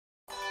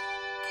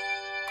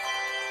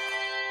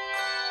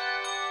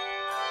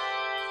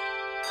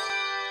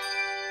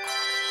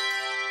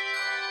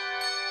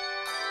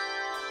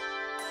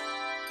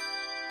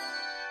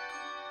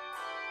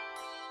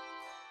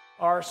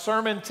Our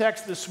sermon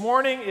text this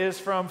morning is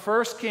from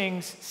 1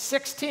 Kings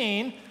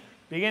 16,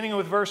 beginning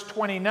with verse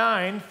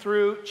 29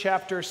 through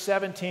chapter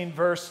 17,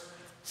 verse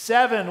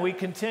 7. We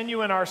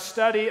continue in our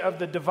study of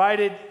the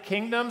divided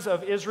kingdoms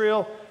of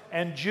Israel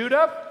and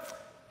Judah.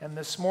 And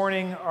this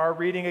morning, our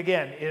reading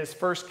again is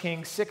 1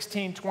 Kings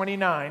 16,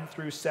 29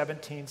 through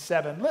 17,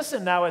 7.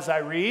 Listen now as I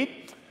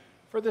read,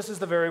 for this is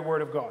the very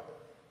word of God.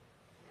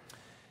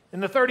 In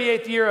the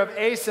 38th year of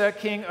Asa,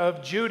 king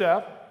of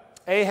Judah,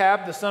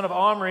 Ahab, the son of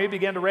Omri,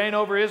 began to reign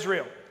over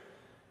Israel.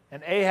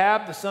 And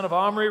Ahab, the son of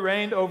Omri,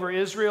 reigned over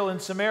Israel in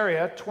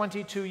Samaria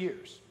 22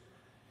 years.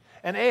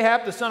 And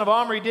Ahab, the son of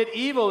Omri, did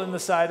evil in the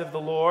sight of the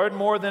Lord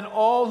more than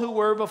all who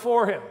were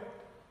before him.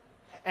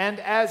 And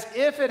as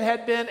if it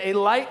had been a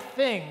light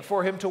thing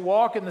for him to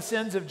walk in the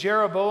sins of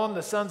Jeroboam,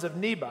 the sons of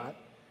Nebat,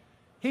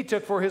 he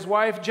took for his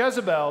wife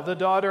Jezebel, the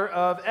daughter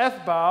of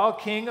Ethbaal,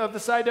 king of the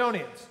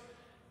Sidonians,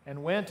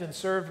 and went and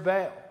served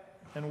Baal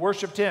and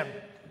worshipped him.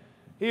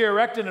 He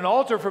erected an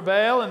altar for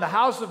Baal in the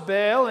house of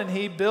Baal, and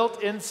he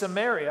built in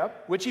Samaria,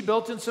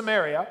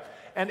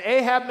 and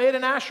Ahab made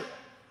an Asherah.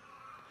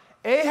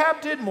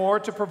 Ahab did more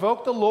to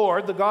provoke the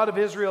Lord, the God of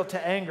Israel,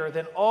 to anger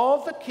than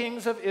all the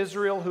kings of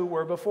Israel who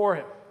were before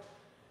him.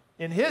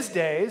 In his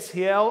days,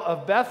 Hiel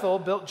of Bethel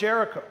built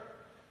Jericho.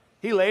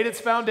 He laid its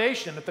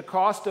foundation at the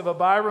cost of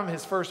Abiram,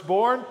 his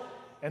firstborn,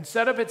 and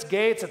set up its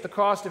gates at the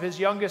cost of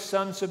his youngest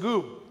son,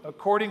 Segub,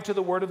 according to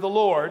the word of the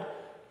Lord,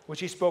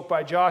 which he spoke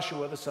by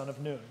Joshua, the son of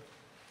Nun.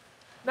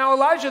 Now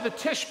Elijah the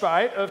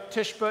Tishbite of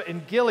Tishbe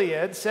in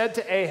Gilead said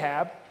to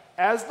Ahab,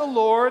 "As the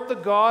Lord, the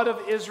God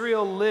of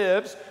Israel,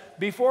 lives,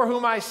 before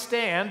whom I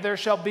stand, there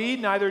shall be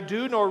neither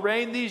dew nor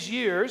rain these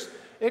years,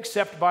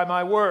 except by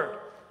my word."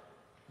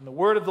 And the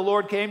word of the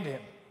Lord came to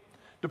him,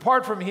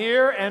 "Depart from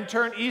here and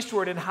turn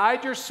eastward and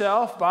hide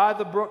yourself by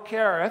the brook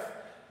Kerith,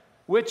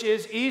 which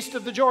is east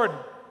of the Jordan.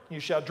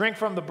 You shall drink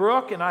from the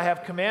brook, and I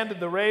have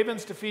commanded the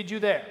ravens to feed you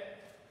there."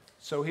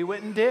 So he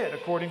went and did,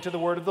 according to the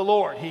word of the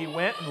Lord. He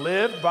went and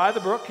lived by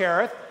the brook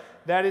Kerith,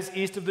 that is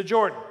east of the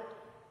Jordan.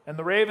 And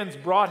the ravens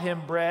brought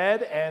him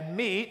bread and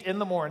meat in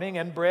the morning,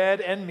 and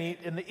bread and meat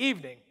in the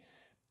evening.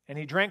 And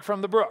he drank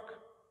from the brook.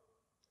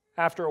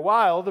 After a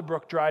while, the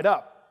brook dried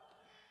up,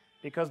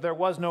 because there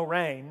was no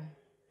rain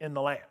in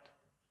the land.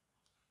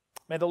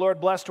 May the Lord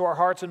bless to our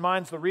hearts and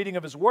minds the reading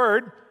of his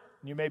word.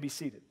 And you may be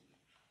seated.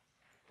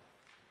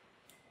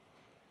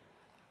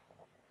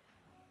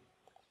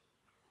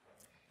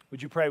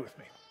 Would you pray with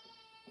me?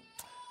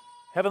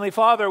 Heavenly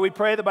Father, we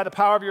pray that by the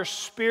power of your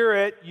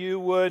Spirit, you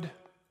would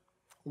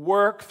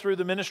work through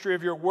the ministry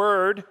of your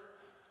word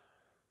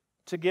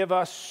to give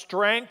us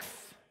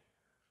strength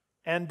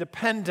and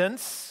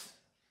dependence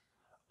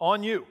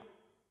on you,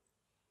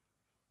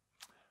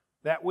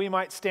 that we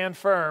might stand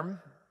firm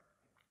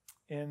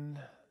in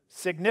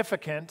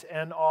significant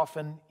and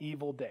often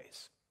evil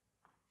days.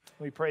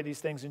 We pray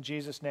these things in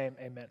Jesus' name,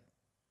 amen.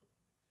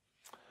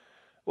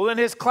 Well, in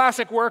his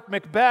classic work,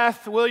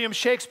 Macbeth, William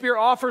Shakespeare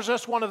offers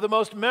us one of the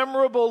most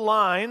memorable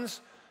lines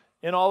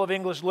in all of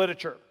English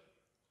literature.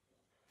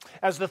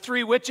 As the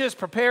three witches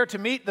prepare to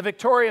meet the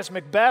victorious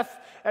Macbeth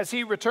as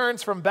he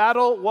returns from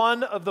battle,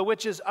 one of the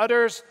witches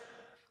utters,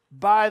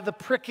 "By the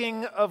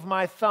pricking of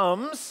my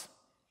thumbs,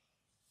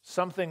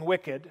 something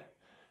wicked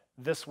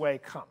this way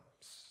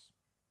comes."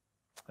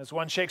 As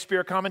one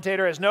Shakespeare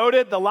commentator has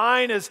noted, the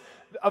line is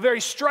a very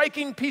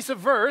striking piece of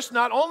verse,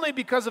 not only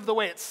because of the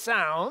way it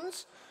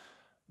sounds,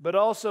 but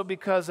also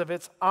because of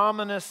its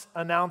ominous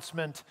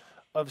announcement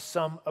of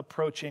some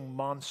approaching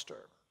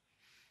monster.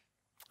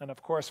 And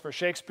of course, for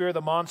Shakespeare,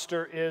 the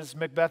monster is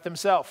Macbeth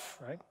himself,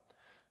 right?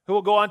 Who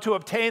will go on to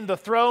obtain the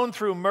throne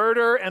through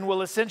murder and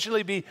will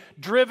essentially be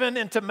driven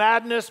into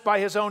madness by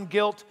his own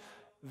guilt,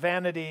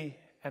 vanity,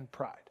 and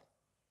pride.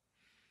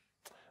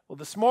 Well,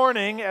 this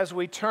morning, as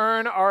we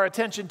turn our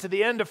attention to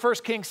the end of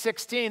 1 Kings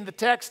 16, the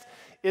text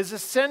is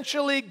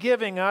essentially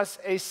giving us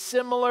a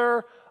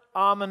similar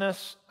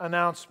ominous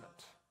announcement.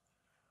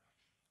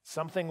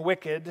 Something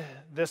wicked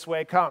this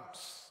way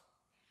comes.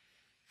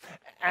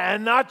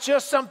 And not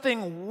just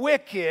something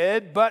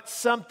wicked, but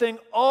something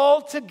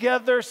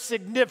altogether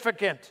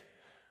significant,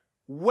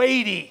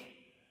 weighty,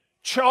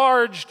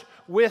 charged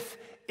with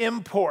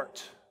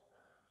import.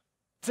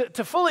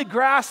 To fully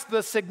grasp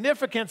the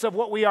significance of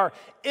what we are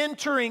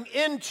entering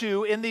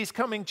into in these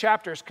coming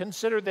chapters,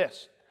 consider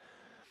this.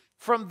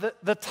 From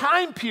the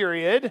time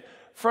period,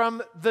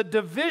 from the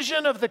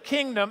division of the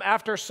kingdom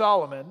after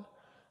Solomon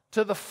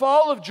to the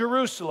fall of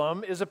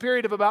Jerusalem is a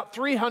period of about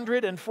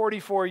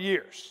 344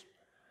 years.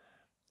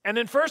 And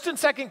in 1st and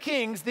 2nd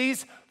Kings,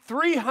 these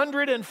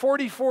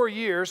 344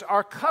 years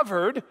are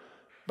covered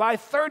by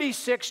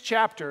 36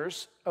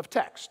 chapters of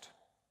text.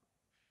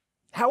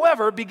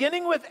 However,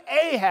 beginning with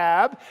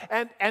Ahab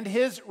and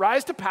his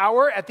rise to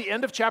power at the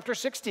end of chapter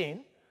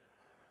 16,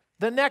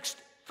 the next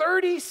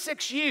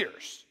 36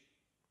 years,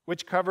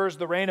 which covers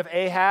the reign of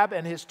Ahab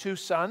and his two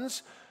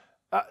sons,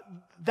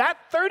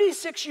 that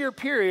 36-year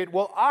period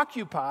will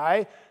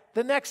occupy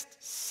the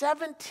next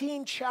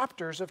 17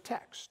 chapters of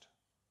text.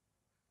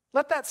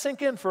 Let that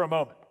sink in for a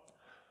moment.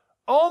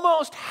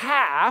 Almost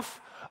half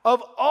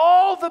of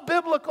all the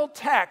biblical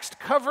text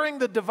covering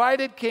the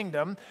divided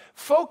kingdom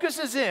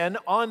focuses in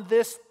on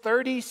this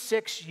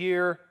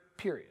 36-year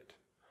period.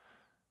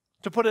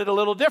 To put it a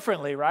little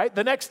differently, right?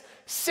 The next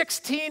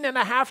 16 and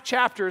a half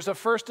chapters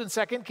of 1st and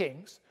 2nd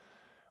Kings,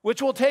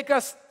 which will take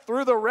us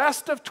through the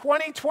rest of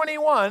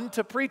 2021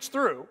 to preach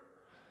through,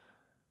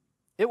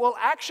 it will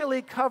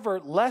actually cover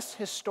less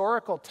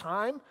historical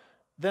time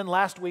than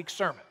last week's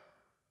sermon.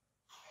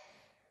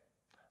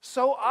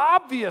 So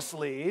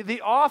obviously,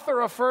 the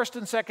author of 1st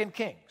and 2nd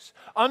Kings,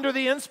 under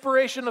the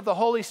inspiration of the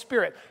Holy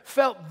Spirit,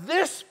 felt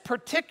this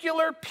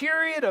particular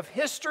period of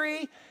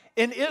history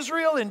in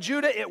Israel and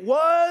Judah, it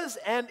was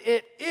and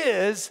it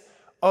is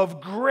of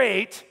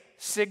great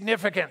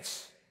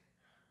significance.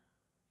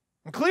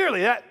 And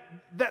clearly,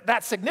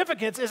 that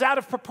significance is out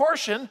of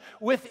proportion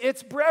with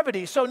its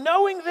brevity. So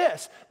knowing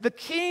this, the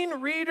keen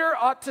reader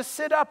ought to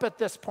sit up at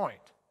this point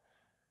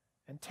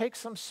and take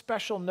some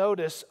special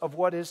notice of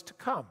what is to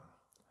come.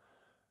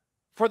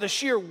 For the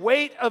sheer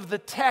weight of the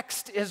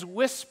text is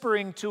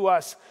whispering to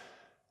us,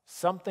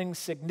 something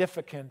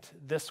significant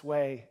this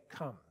way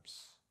comes.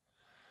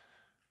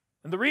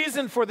 And the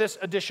reason for this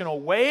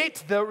additional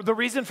weight, the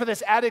reason for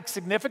this added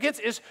significance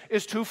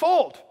is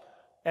twofold.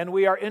 And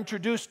we are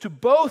introduced to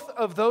both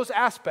of those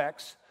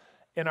aspects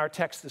in our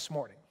text this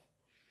morning.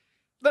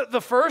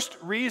 The first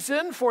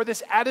reason for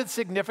this added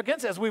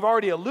significance, as we've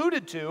already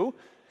alluded to,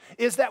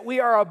 is that we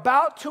are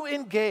about to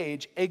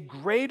engage a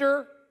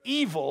greater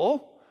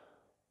evil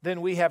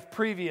than we have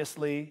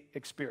previously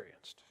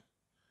experienced.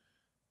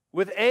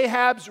 With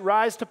Ahab's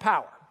rise to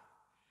power,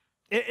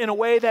 in a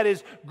way that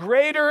is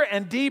greater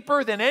and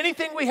deeper than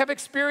anything we have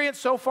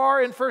experienced so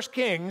far in 1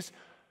 Kings,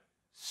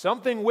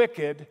 something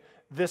wicked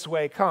this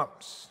way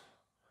comes.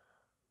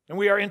 And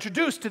we are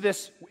introduced to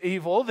this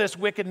evil, this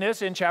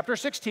wickedness, in chapter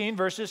 16,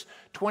 verses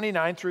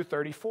 29 through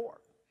 34.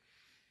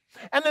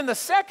 And then the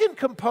second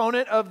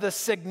component of the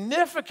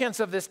significance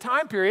of this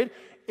time period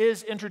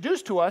is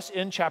introduced to us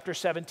in chapter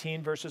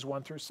 17, verses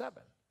 1 through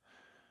 7.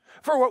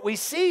 For what we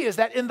see is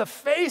that in the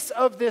face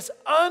of this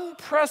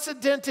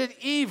unprecedented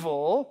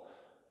evil,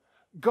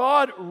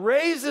 God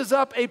raises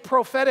up a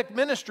prophetic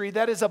ministry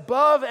that is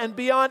above and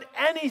beyond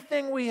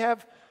anything we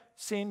have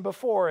seen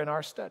before in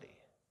our study.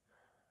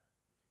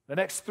 The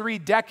next 3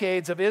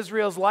 decades of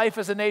Israel's life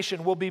as a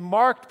nation will be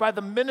marked by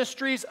the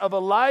ministries of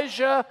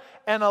Elijah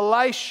and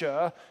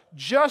Elisha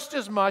just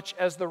as much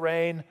as the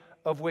reign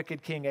of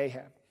wicked King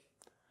Ahab.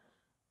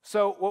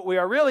 So what we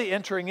are really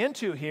entering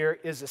into here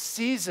is a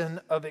season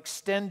of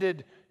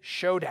extended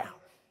showdown.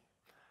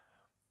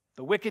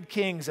 The wicked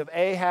kings of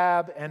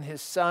Ahab and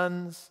his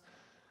sons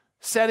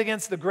set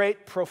against the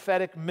great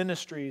prophetic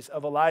ministries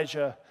of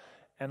Elijah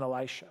and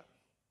Elisha.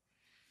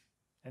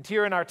 And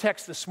here in our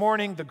text this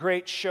morning, the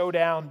great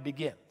showdown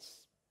begins.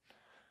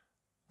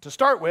 To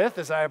start with,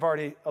 as I have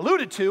already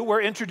alluded to,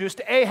 we're introduced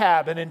to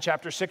Ahab, and in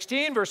chapter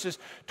 16, verses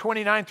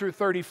 29 through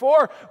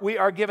 34, we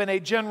are given a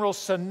general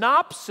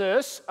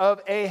synopsis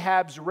of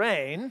Ahab's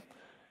reign,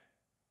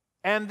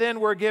 and then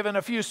we're given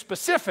a few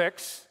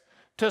specifics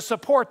to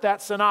support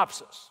that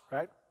synopsis,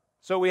 right?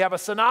 So we have a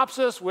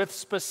synopsis with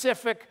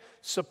specific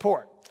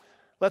support.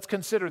 Let's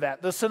consider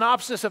that. The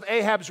synopsis of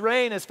Ahab's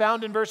reign is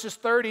found in verses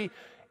 30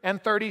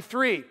 and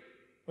 33.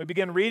 We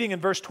begin reading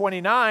in verse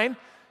 29. It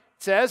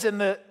says, in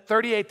the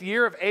 38th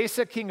year of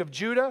Asa, king of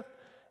Judah,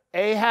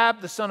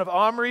 Ahab, the son of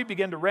Omri,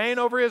 began to reign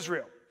over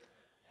Israel.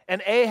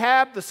 And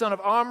Ahab, the son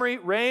of Omri,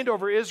 reigned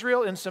over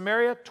Israel in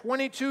Samaria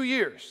 22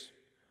 years.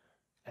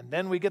 And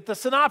then we get the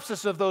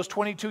synopsis of those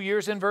 22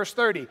 years in verse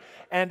 30.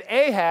 And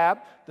Ahab,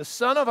 the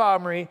son of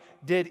Omri,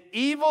 did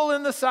evil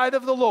in the sight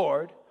of the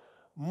Lord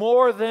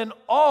more than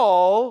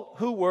all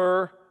who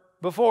were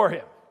before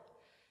him.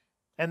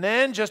 And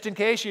then, just in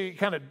case you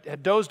kind of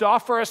had dozed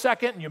off for a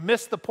second and you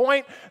missed the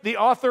point, the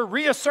author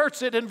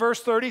reasserts it in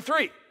verse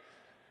 33.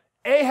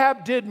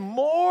 Ahab did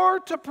more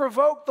to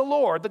provoke the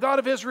Lord, the God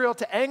of Israel,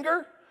 to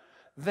anger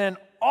than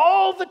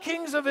all the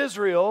kings of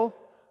Israel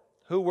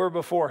who were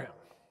before him.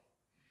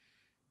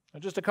 Now,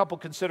 just a couple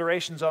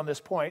considerations on this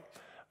point.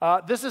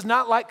 This is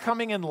not like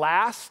coming in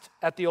last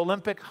at the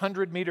Olympic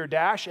 100-meter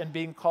dash and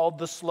being called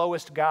the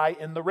slowest guy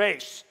in the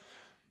race.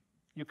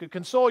 You could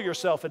console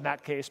yourself in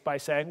that case by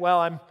saying, well,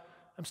 I'm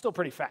still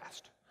pretty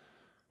fast.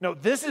 No,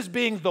 this is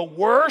being the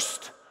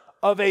worst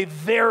of a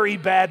very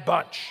bad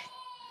bunch.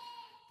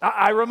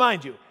 I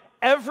remind you,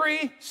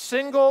 every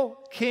single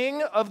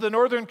king of the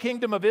northern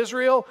kingdom of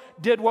Israel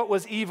did what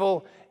was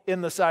evil in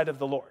the sight of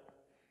the Lord.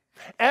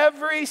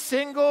 Every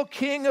single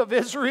king of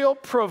Israel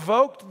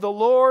provoked the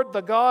Lord,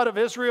 the God of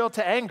Israel,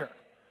 to anger.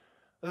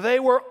 They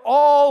were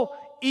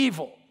all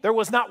evil. There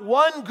was not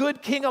one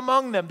good king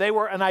among them. They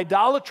were an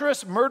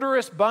idolatrous,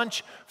 murderous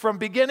bunch from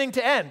beginning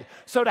to end.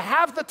 So to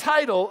have the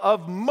title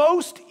of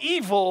most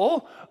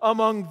evil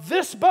among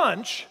this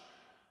bunch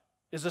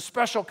is a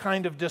special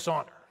kind of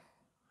dishonor.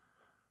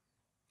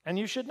 And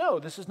you should know,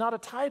 this is not a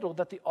title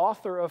that the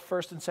author of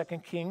 1st and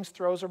 2nd Kings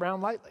throws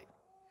around lightly.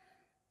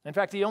 In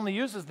fact, he only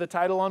uses the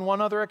title on one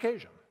other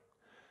occasion.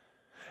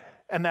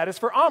 And that is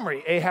for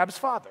Omri, Ahab's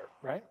father,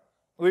 right?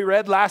 We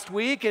read last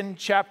week in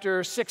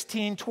chapter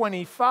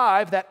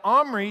 16:25 that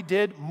Omri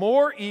did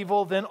more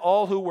evil than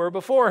all who were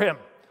before him.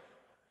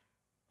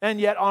 And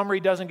yet Omri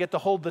doesn't get to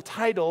hold the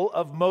title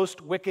of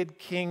most wicked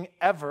king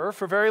ever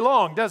for very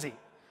long, does he?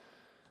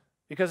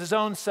 Because his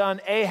own son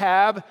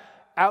Ahab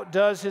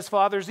outdoes his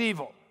father's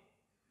evil.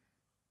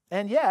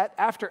 And yet,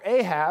 after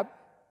Ahab,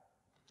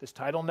 this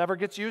title never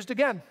gets used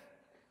again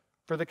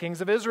for the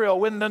kings of Israel.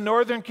 When the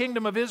northern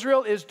kingdom of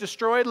Israel is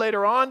destroyed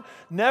later on,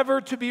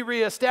 never to be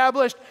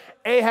reestablished,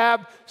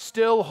 Ahab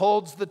still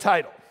holds the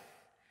title.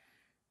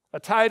 A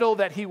title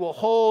that he will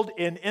hold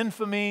in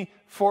infamy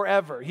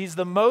forever. He's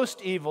the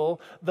most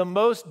evil, the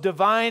most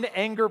divine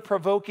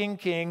anger-provoking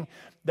king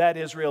that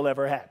Israel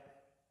ever had.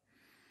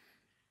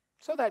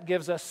 So that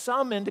gives us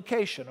some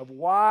indication of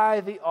why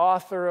the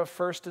author of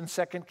 1st and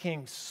 2nd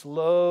Kings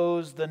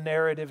slows the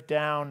narrative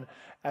down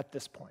at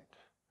this point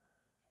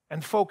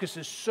and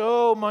focuses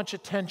so much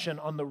attention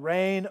on the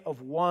reign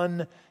of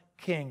one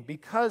king,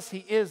 because he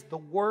is the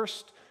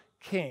worst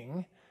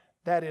king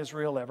that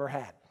Israel ever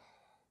had.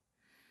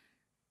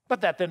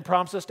 But that then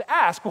prompts us to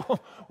ask, well,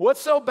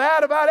 what's so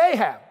bad about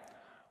Ahab?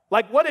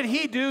 Like, what did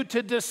he do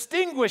to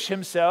distinguish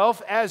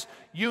himself as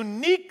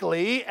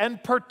uniquely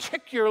and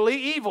particularly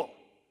evil?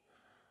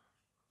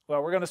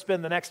 Well, we're going to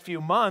spend the next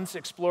few months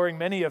exploring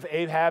many of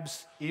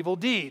Ahab's evil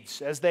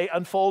deeds as they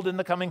unfold in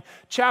the coming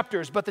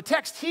chapters. But the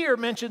text here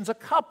mentions a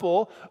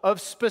couple of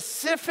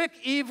specific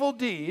evil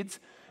deeds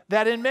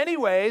that in many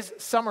ways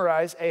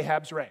summarize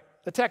Ahab's reign.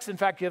 The text, in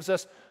fact, gives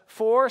us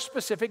 4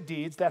 specific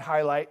deeds that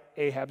highlight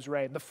Ahab's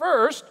reign. The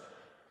first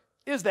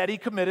is that he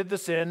committed the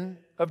sin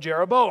of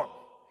Jeroboam.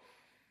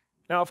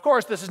 Now, of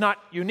course, this is not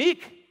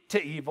unique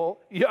to evil,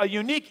 a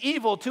unique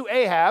evil to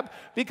Ahab,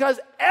 because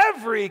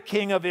every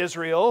king of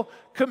Israel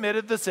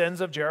committed the sins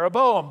of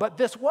Jeroboam. But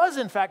this was,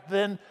 in fact,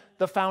 then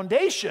the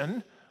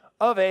foundation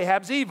of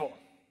Ahab's evil.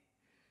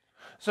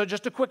 So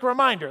just a quick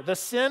reminder, the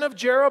sin of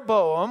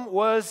Jeroboam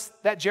was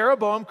that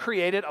Jeroboam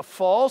created a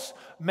false,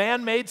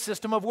 man-made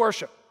system of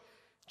worship.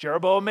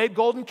 Jeroboam made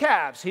golden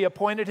calves. He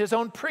appointed his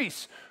own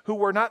priests who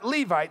were not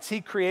Levites. He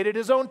created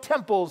his own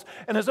temples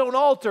and his own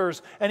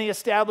altars, and he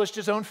established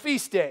his own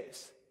feast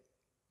days.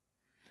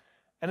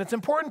 And it's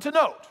important to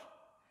note,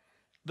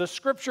 the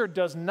scripture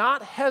does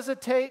not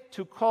hesitate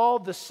to call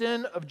the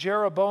sin of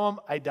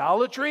Jeroboam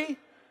idolatry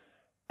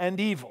and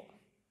evil.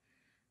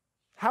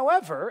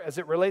 However, as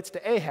it relates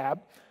to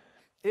Ahab,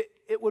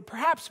 it would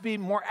perhaps be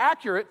more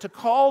accurate to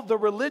call the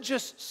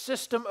religious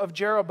system of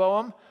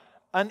Jeroboam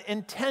an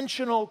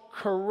intentional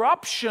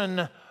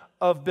corruption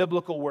of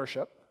biblical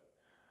worship,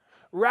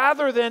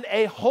 rather than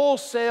a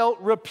wholesale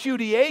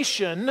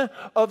repudiation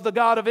of the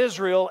God of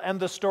Israel and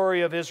the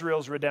story of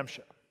Israel's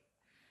redemption.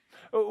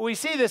 We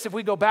see this if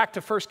we go back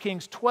to 1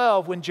 Kings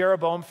 12, when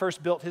Jeroboam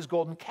first built his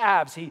golden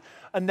calves. He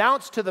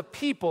announced to the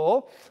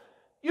people,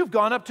 "You've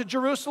gone up to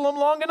Jerusalem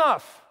long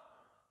enough.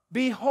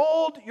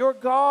 Behold your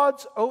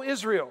gods, O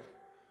Israel,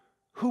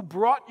 who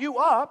brought you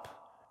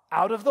up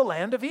out of the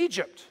land of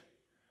Egypt."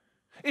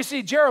 You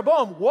see,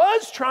 Jeroboam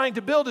was trying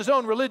to build his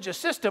own religious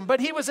system, but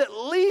he was at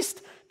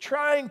least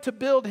trying to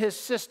build his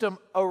system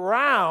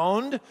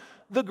around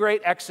the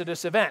great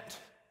Exodus event.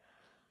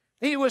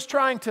 He was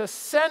trying to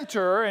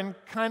center and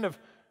kind of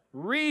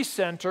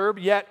recenter,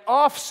 yet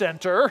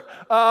off-center,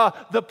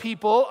 the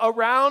people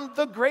around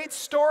the great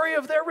story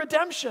of their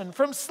redemption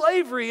from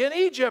slavery in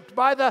Egypt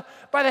by the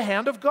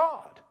hand of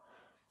God.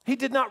 He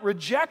did not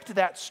reject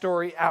that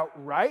story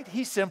outright.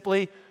 He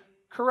simply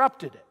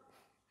corrupted it.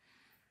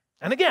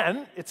 And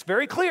again, it's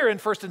very clear in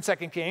 1st and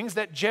 2nd Kings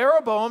that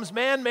Jeroboam's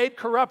man-made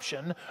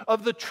corruption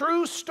of the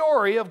true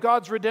story of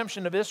God's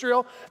redemption of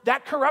Israel,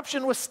 that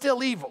corruption was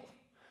still evil.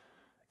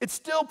 It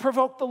still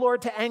provoked the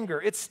Lord to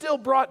anger. It still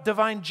brought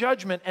divine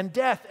judgment and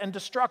death and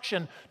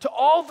destruction to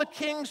all the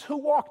kings who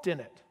walked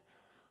in it.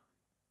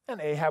 And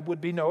Ahab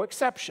would be no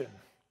exception.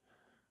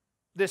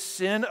 This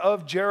sin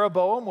of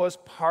Jeroboam was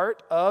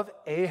part of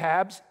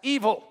Ahab's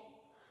evil.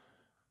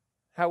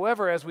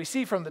 However, as we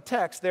see from the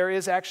text, there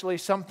is actually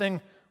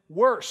something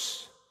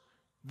worse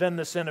than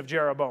the sin of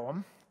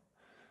Jeroboam,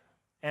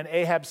 and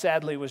Ahab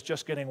sadly was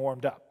just getting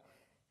warmed up.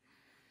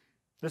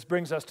 This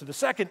brings us to the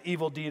second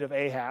evil deed of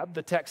Ahab.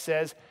 The text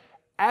says,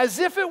 as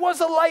if it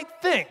was a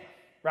light thing,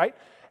 right?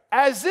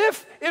 As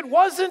if it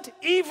wasn't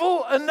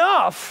evil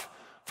enough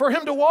for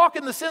him to walk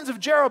in the sins of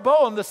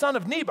Jeroboam, the son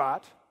of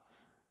Nebat,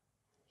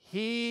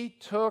 he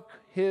took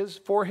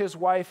for his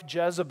wife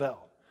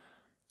Jezebel,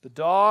 the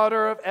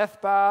daughter of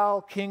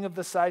Ethbaal, king of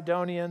the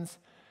Sidonians,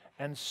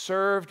 and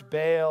served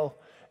Baal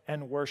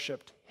and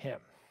worshiped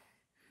him.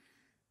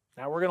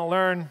 Now, we're going to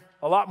learn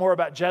a lot more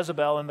about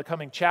Jezebel in the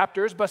coming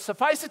chapters, but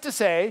suffice it to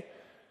say,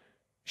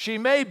 she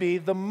may be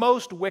the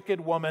most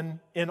wicked woman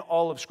in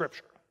all of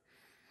Scripture.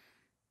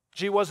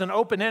 She was an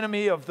open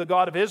enemy of the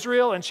God of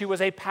Israel, and she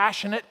was a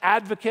passionate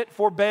advocate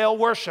for Baal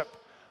worship.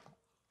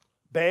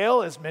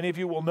 Baal, as many of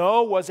you will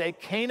know, was a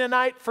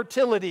Canaanite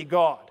fertility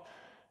god,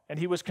 and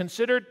he was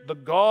considered the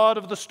god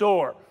of the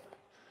storm.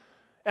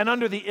 and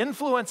under the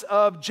influence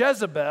of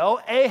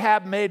Jezebel,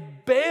 Ahab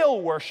made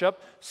Baal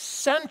worship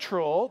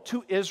central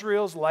to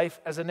Israel's life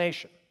as a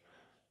nation.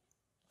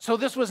 So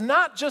this was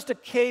not just a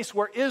case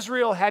where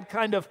Israel had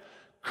kind of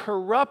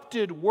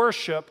corrupted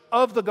worship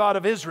of the God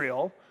of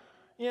Israel,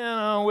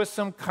 with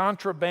some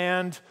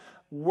contraband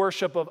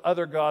worship of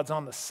other gods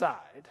on the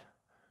side.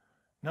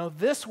 No,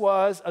 this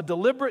was a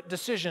deliberate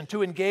decision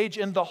to engage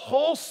in the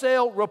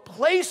wholesale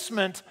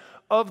replacement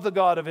of the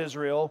God of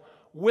Israel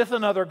with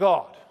another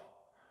god.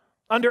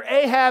 Under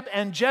Ahab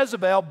and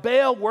Jezebel,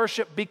 Baal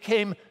worship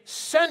became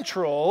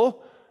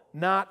central,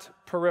 not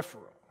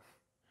peripheral.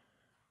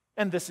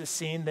 And this is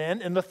seen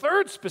then in the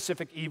third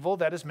specific evil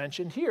that is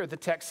mentioned here. The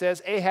text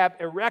says Ahab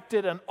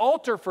erected an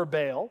altar for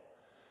Baal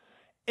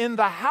in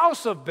the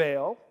house of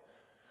Baal,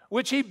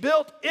 which he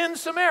built in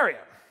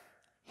Samaria.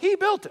 He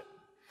built it.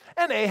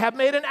 And Ahab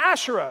made an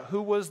Asherah,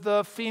 who was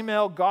the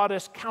female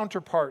goddess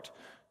counterpart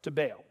to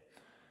Baal.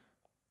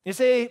 You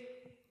see,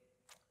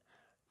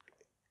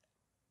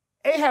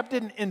 Ahab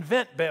didn't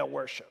invent Baal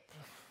worship.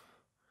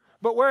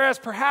 But whereas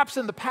perhaps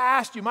in the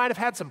past you might have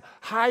had some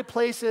high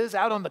places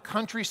out on the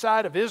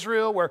countryside of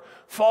Israel where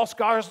false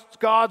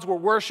gods were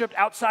worshipped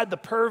outside the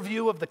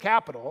purview of the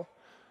capital,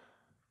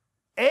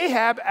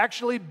 Ahab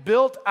actually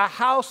built a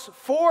house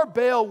for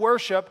Baal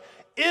worship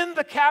in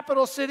the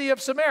capital city of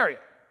Samaria.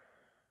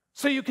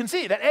 So you can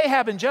see that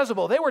Ahab and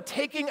Jezebel, they were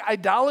taking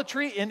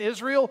idolatry in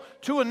Israel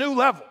to a new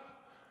level.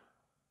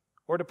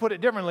 Or to put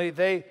it differently,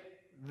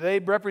 they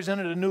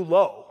represented a new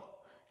low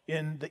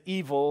in the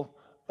evil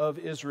of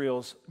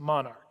Israel's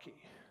monarchy.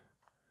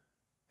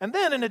 And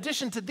then, in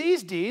addition to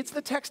these deeds,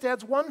 the text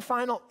adds one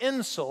final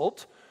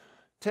insult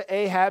to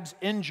Ahab's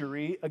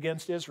injury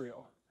against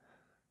Israel.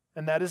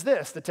 And that is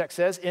this. The text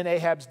says, in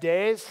Ahab's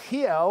days,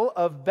 Hiel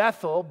of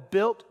Bethel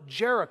built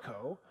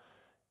Jericho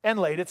and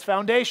laid its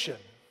foundation.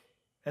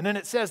 And then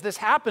it says this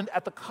happened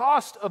at the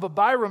cost of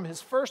Abiram,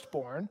 his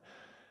firstborn,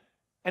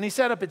 and he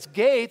set up its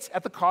gates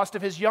at the cost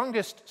of his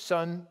youngest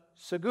son,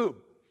 Segub.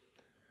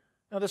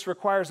 Now, this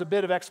requires a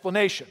bit of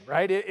explanation,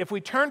 right? If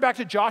we turn back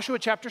to Joshua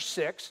chapter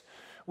 6,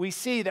 we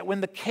see that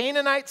when the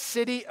Canaanite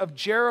city of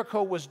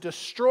Jericho was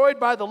destroyed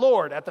by the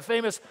Lord at the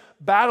famous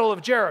Battle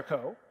of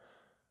Jericho,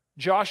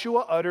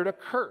 Joshua uttered a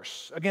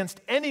curse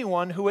against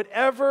anyone who would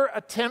ever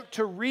attempt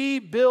to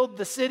rebuild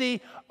the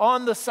city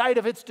on the site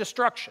of its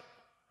destruction.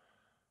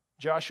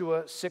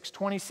 Joshua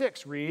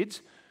 6:26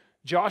 reads,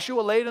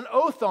 Joshua laid an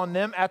oath on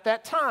them at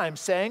that time,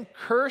 saying,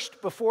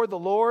 cursed before the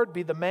Lord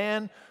be the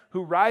man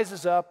who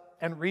rises up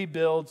and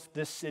rebuilds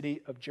this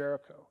city of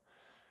Jericho.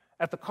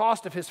 At the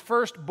cost of his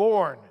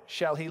firstborn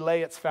shall he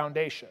lay its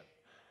foundation,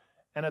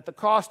 and at the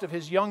cost of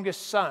his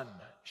youngest son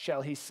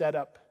shall he set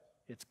up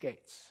its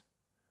gates.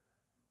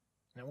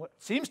 Now, what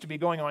seems to be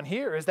going on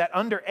here is that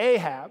under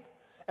Ahab,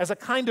 as a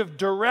kind of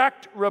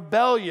direct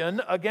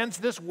rebellion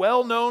against this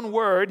well-known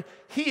word,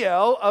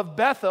 Hiel of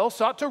Bethel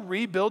sought to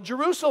rebuild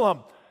Jerusalem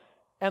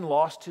and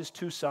lost his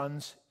two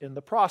sons in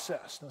the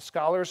process. Now,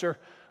 scholars are a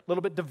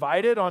little bit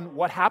divided on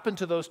what happened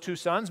to those two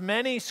sons.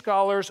 Many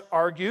scholars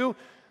argue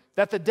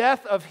that the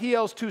death of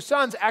Hiel's two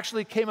sons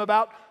actually came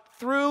about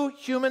through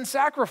human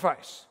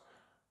sacrifice,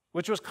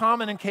 which was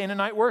common in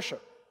Canaanite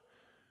worship.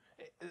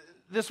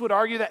 This would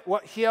argue that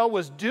what Hiel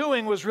was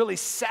doing was really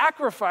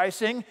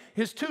sacrificing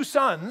his two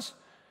sons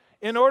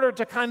in order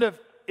to kind of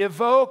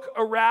evoke,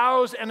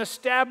 arouse, and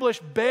establish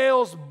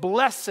Baal's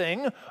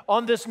blessing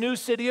on this new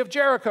city of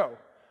Jericho.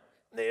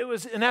 It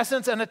was, in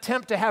essence, an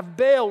attempt to have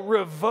Baal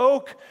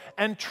revoke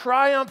and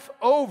triumph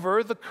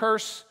over the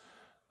curse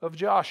of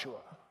Joshua.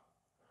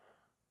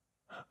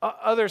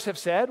 Others have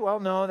said,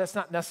 well, no, that's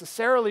not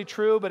necessarily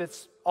true, but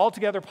it's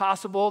altogether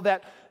possible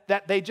that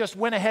they just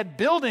went ahead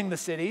building the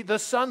city. The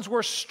sons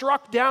were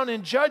struck down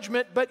in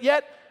judgment, but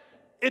yet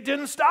it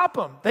didn't stop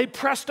them. They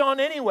pressed on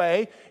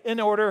anyway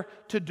in order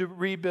to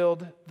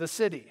rebuild the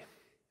city.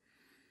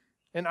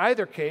 In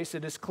either case,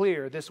 it is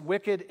clear this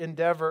wicked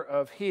endeavor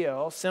of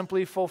Hiel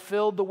simply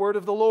fulfilled the word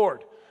of the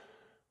Lord,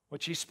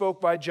 which he spoke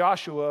by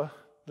Joshua,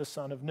 the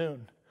son of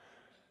Nun.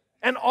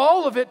 And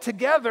all of it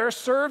together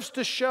serves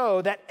to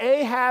show that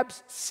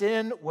Ahab's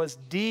sin was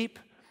deep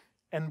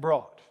and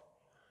broad.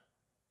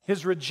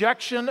 His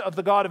rejection of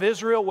the God of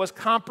Israel was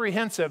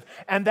comprehensive,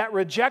 and that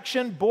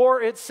rejection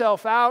bore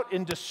itself out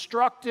in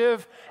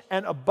destructive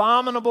and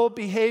abominable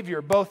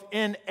behavior, both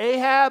in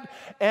Ahab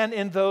and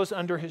in those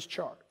under his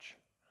charge.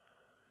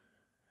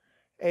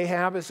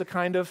 Ahab is a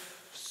kind of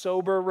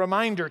sober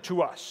reminder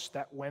to us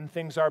that when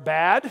things are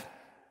bad,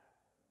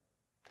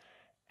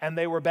 and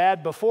they were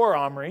bad before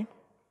Omri,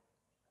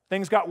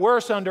 things got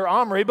worse under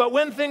Omri, but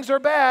when things are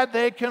bad,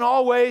 they can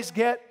always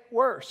get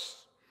worse.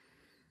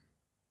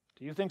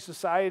 Do you think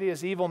society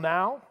is evil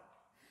now?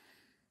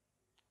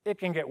 It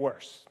can get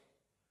worse.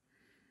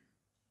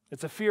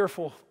 It's a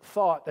fearful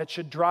thought that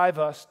should drive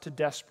us to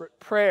desperate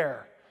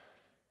prayer.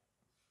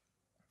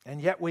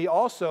 And yet we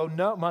also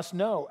must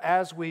know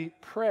as we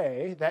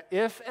pray that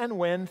if and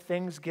when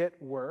things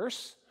get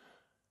worse,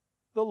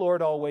 the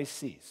Lord always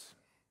sees.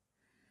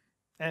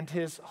 And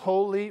his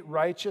holy,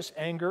 righteous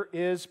anger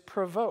is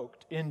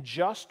provoked in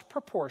just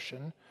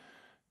proportion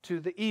to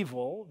the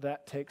evil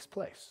that takes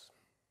place.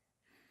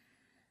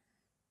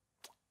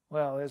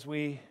 Well, as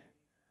we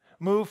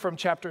move from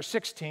chapter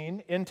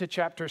 16 into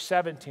chapter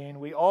 17,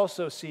 we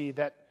also see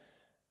that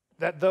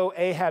though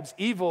Ahab's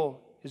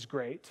evil is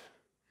great,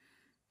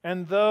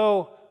 and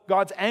though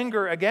God's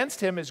anger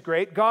against him is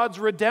great, God's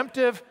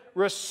redemptive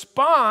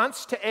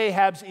response to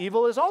Ahab's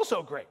evil is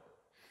also great.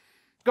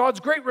 God's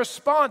great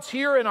response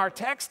here in our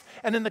text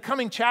and in the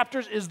coming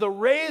chapters is the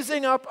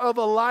raising up of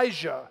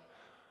Elijah,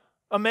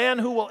 a man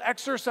who will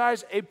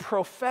exercise a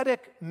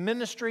prophetic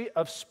ministry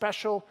of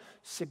special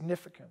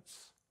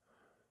significance.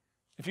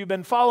 If you've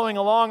been following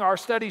along our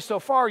study so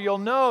far, you'll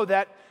know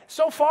that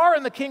so far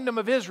in the kingdom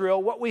of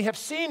Israel, what we have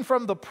seen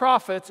from the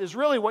prophets is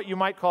really what you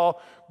might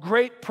call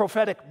great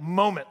prophetic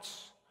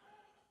moments.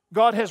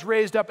 God has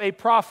raised up a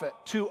prophet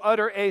to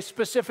utter a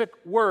specific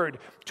word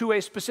to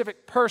a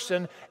specific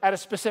person at a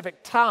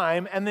specific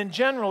time, and then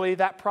generally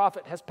that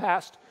prophet has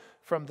passed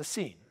from the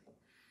scene.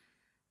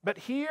 But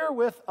here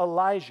with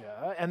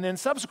Elijah, and then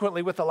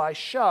subsequently with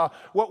Elisha,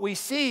 what we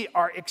see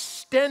are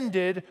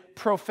extended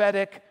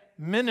prophetic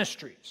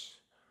ministries.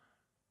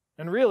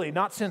 And really,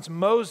 not since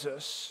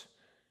Moses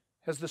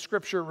has the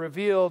Scripture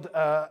revealed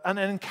an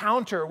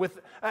encounter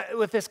with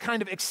this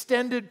kind of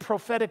extended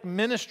prophetic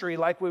ministry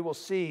like we will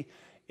see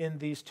in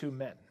these two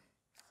men.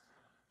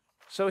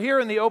 So here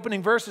in the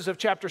opening verses of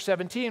chapter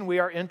 17, we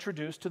are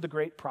introduced to the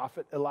great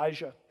prophet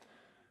Elijah.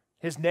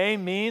 His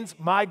name means,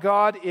 "My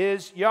God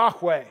is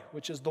Yahweh,"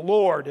 which is the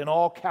Lord in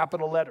all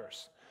capital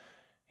letters.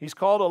 He's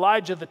called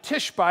Elijah the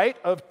Tishbite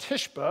of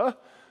Tishba,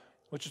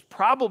 which is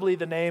probably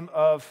the name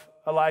of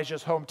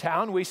Elijah's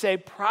hometown. We say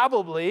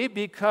probably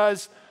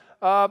because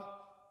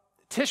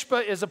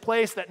Tishba is a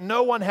place that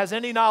no one has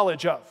any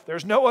knowledge of.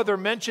 There's no other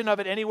mention of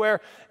it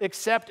anywhere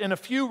except in a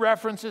few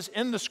references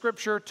in the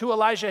Scripture to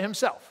Elijah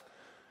himself.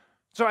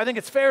 So I think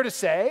it's fair to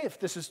say, if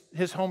this is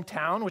his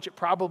hometown, which it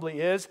probably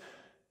is,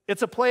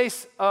 it's a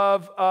place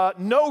of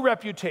no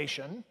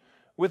reputation,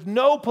 with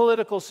no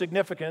political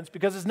significance,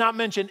 because it's not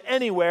mentioned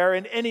anywhere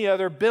in any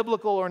other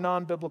biblical or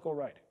non-biblical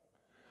writing.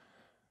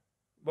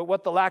 But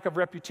what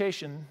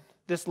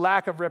this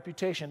lack of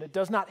reputation, it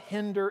does not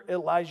hinder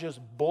Elijah's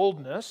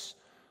boldness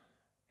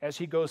as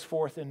he goes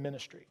forth in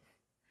ministry.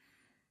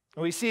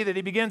 We see that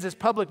he begins his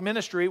public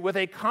ministry with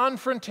a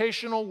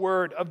confrontational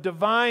word of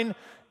divine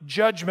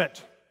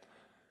judgment.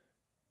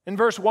 In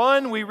verse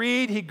 1, we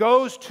read, he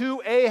goes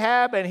to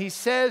Ahab and he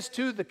says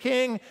to the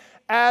king,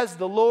 "As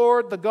the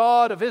Lord, the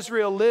God of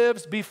Israel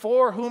lives,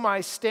 before whom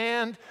I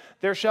stand,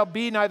 there shall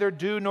be neither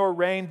dew nor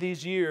rain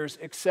these years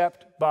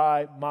except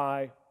by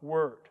my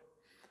word."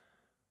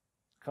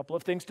 A couple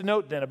of things to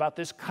note then about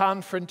this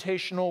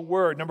confrontational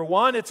word. Number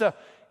one, it's a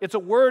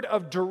word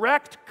of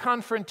direct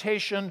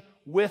confrontation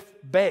with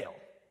Baal.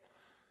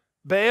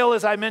 Baal,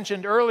 as I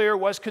mentioned earlier,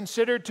 was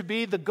considered to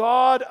be the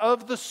god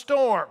of the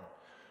storm.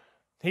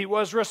 He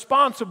was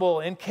responsible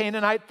in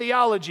Canaanite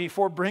theology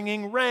for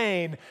bringing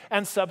rain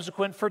and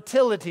subsequent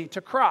fertility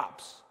to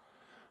crops.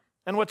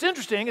 And what's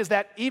interesting is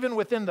that even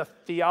within the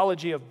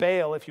theology of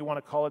Baal, if you want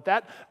to call it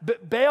that,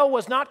 Baal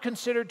was not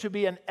considered to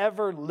be an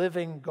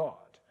ever-living god.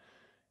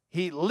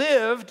 He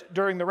lived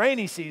during the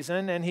rainy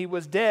season and he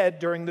was dead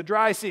during the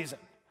dry season.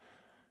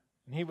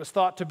 And he was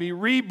thought to be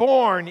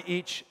reborn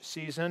each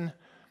season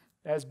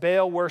as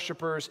Baal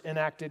worshipers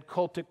enacted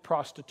cultic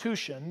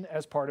prostitution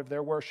as part of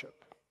their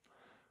worship.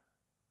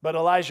 But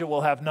Elijah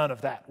will have none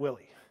of that, will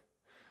he?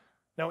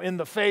 Now, in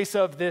the face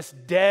of this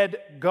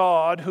dead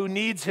God who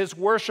needs his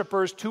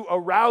worshipers to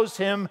arouse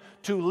him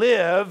to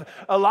live,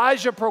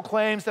 Elijah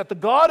proclaims that the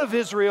God of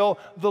Israel,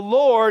 the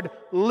Lord,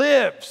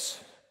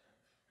 lives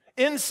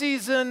in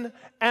season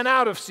and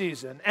out of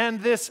season.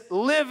 And this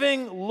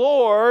living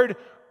Lord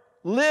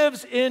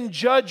lives in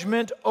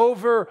judgment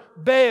over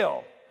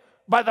Baal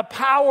by the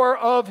power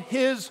of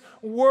his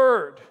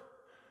word.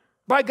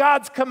 By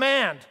God's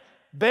command,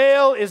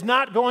 Baal is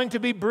not going to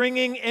be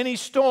bringing any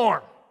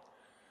storm.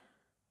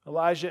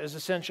 Elijah is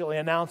essentially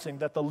announcing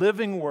that the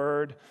living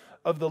word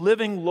of the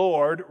living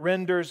Lord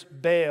renders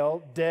Baal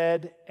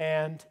dead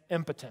and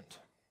impotent.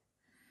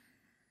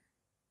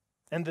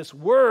 And this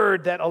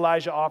word that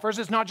Elijah offers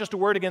is not just a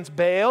word against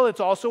Baal, it's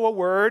also a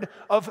word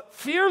of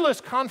fearless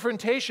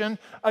confrontation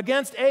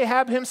against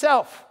Ahab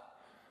himself.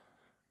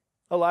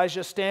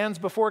 Elijah stands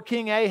before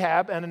King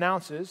Ahab and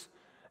announces,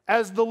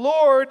 "As the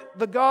Lord,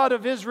 the God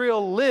of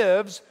Israel,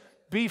 lives,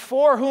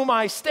 before whom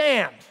I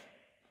stand."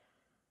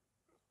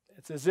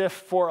 It's as if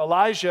for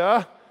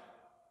Elijah,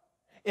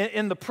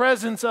 in the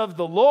presence of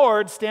the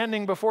Lord,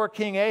 standing before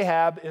King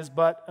Ahab is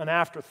but an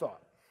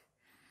afterthought.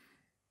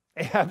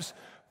 Ahab's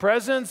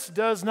presence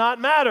does not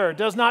matter,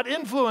 does not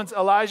influence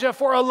Elijah,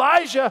 for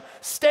Elijah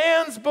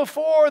stands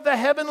before the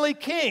heavenly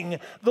king,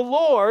 the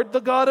Lord, the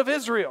God of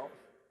Israel.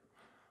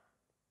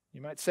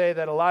 You might say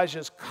that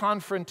Elijah's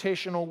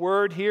confrontational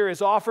word here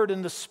is offered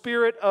in the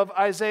spirit of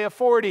Isaiah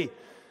 40,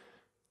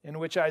 in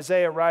which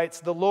Isaiah writes,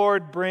 "The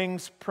Lord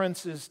brings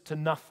princes to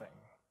nothing.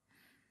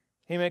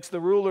 He makes the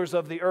rulers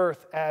of the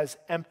earth as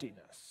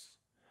emptiness.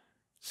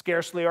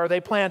 Scarcely are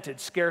they planted,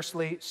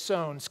 scarcely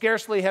sown.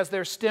 Scarcely has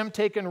their stem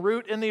taken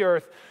root in the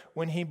earth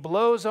when he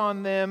blows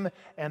on them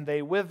and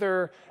they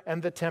wither,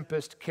 and the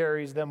tempest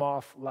carries them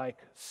off like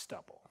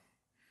stubble.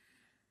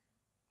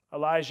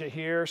 Elijah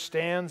here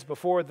stands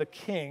before the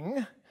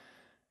king,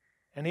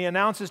 and he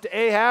announces to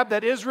Ahab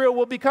that Israel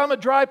will become a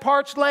dry,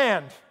 parched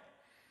land.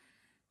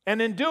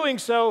 And in doing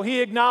so,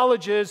 he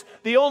acknowledges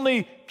the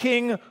only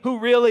king who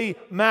really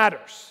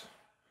matters,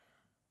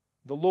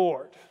 the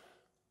Lord,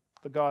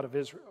 the God of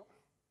Israel.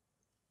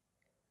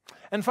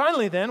 And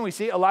finally, then, we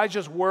see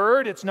Elijah's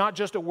word. It's not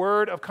just a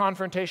word of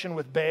confrontation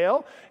with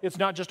Baal. It's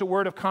not just a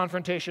word of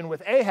confrontation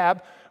with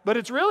Ahab, but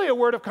it's really a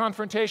word of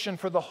confrontation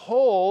for the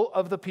whole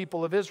of the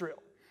people of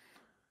Israel.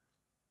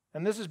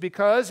 And this is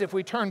because if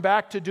we turn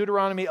back to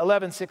Deuteronomy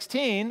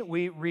 11:16,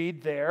 we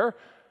read there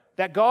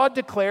that God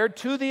declared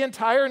to the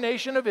entire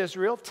nation of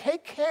Israel,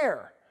 "Take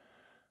care,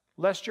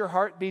 lest your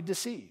heart be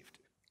deceived,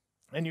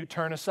 and you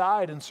turn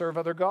aside and serve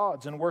other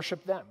gods and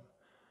worship them.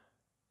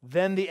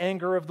 Then the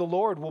anger of the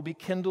Lord will be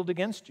kindled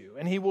against you,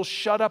 and he will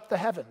shut up the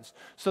heavens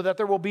so that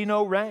there will be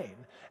no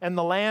rain, and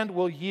the land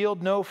will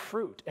yield no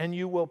fruit, and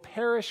you will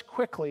perish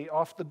quickly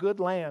off the good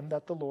land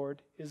that the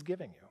Lord is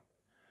giving you."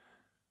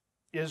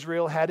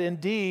 Israel had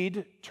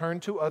indeed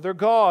turned to other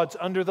gods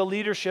under the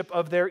leadership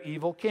of their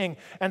evil king.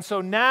 And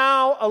so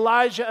now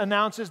Elijah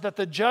announces that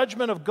the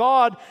judgment of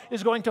God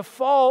is going to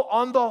fall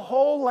on the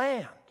whole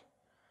land.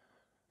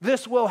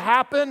 This will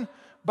happen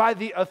by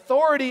the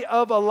authority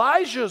of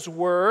Elijah's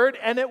word,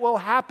 and it will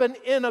happen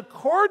in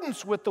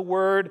accordance with the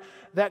word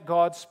that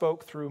God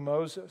spoke through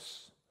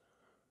Moses.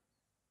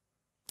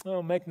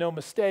 Oh, make no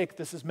mistake,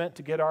 this is meant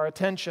to get our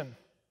attention.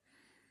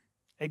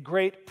 A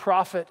great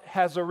prophet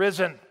has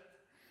arisen.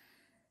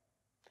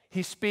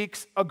 He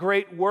speaks a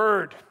great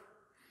word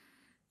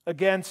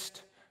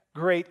against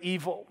great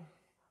evil.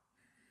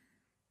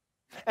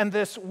 And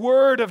this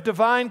word of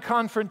divine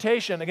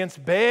confrontation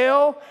against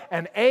Baal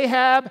and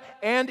Ahab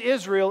and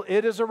Israel,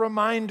 it is a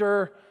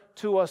reminder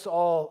to us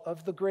all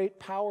of the great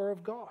power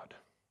of God.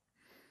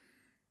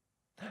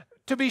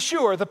 To be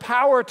sure, the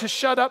power to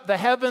shut up the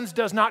heavens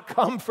does not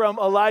come from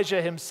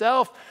Elijah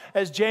himself.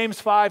 As James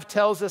 5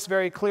 tells us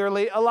very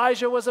clearly,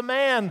 Elijah was a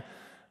man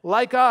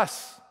like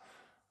us,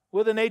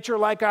 with a nature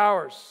like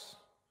ours.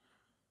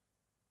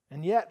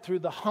 And yet, through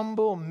the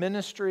humble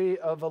ministry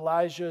of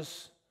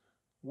Elijah's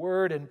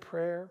word and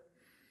prayer,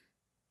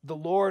 the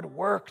Lord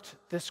worked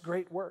this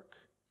great work.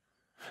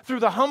 Through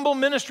the humble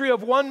ministry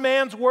of one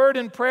man's word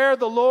and prayer,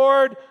 the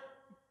Lord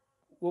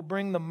will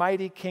bring the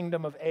mighty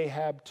kingdom of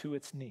Ahab to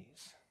its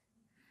knees.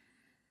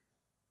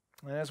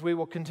 And as we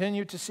will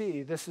continue to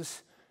see, this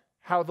is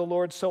how the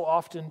Lord so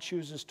often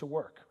chooses to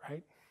work,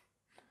 right?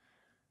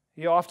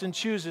 He often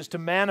chooses to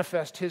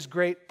manifest his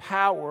great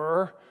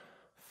power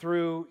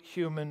through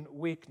human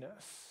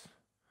weakness.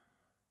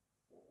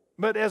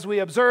 But as we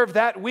observe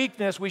that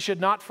weakness, we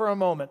should not for a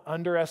moment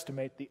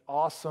underestimate the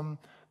awesome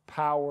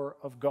power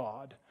of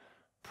God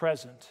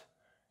present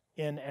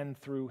in and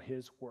through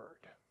his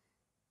word.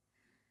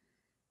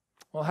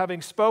 Well,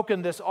 having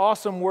spoken this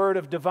awesome word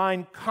of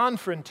divine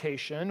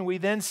confrontation, we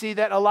then see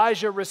that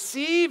Elijah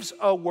receives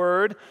a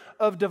word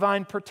of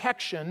divine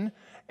protection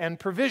and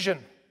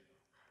provision.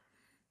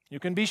 You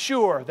can be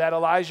sure that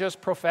Elijah's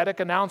prophetic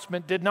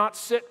announcement did not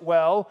sit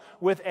well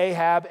with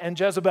Ahab and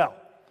Jezebel.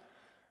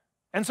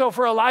 And so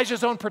for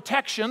Elijah's own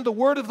protection, the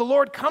word of the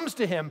Lord comes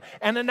to him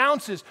and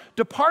announces,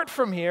 "Depart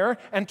from here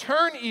and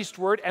turn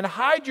eastward and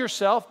hide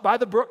yourself by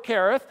the brook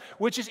Kerith,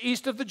 which is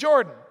east of the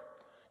Jordan.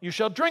 You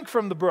shall drink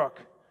from the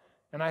brook,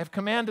 and I have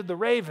commanded the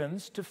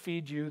ravens to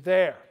feed you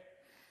there."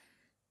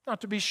 Now,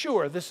 to be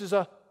sure, this is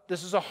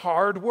a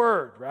hard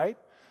word, right?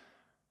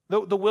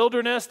 The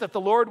wilderness that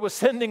the Lord was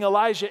sending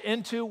Elijah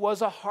into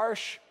was a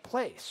harsh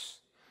place.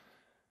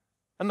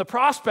 And the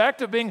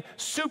prospect of being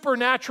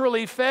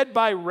supernaturally fed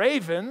by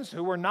ravens,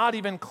 who were not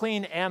even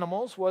clean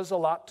animals, was a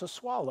lot to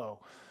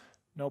swallow.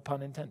 No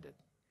pun intended.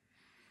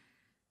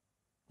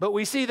 But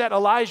we see that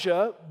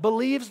Elijah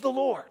believes the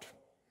Lord,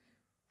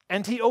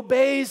 and he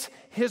obeys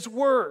his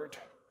word.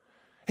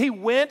 He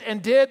went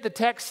and did, the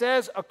text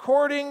says,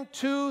 according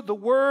to the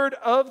word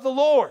of the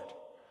Lord.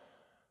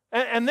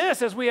 And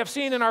this, as we have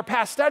seen in our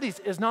past studies,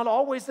 is not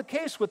always the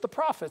case with the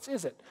prophets,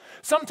 is it?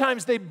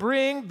 Sometimes they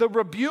bring the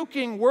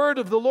rebuking word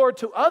of the Lord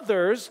to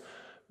others,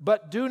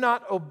 but do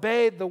not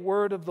obey the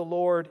word of the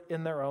Lord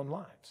in their own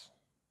lives.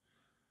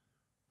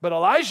 But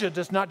Elijah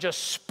does not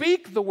just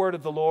speak the word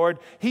of the Lord,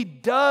 he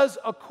does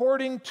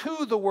according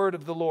to the word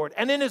of the Lord.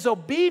 And in his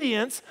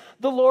obedience,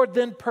 the Lord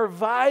then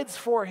provides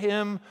for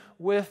him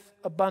with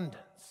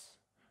abundance.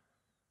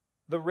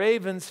 The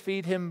ravens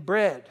feed him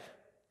bread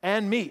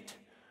and meat,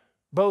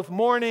 both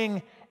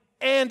morning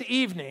and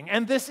evening.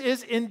 And this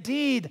is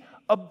indeed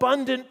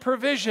abundant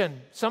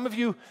provision. Some of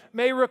you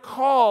may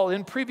recall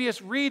in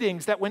previous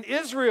readings that when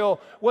Israel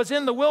was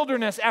in the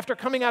wilderness after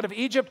coming out of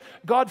Egypt,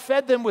 God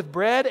fed them with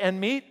bread and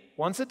meat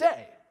once a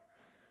day.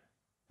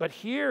 But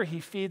here he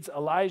feeds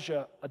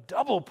Elijah a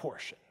double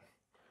portion.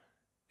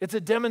 It's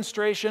a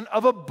demonstration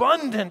of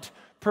abundant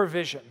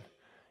provision.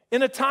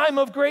 In a time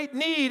of great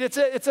need,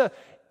 it's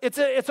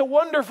it's a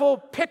wonderful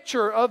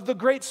picture of the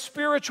great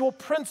spiritual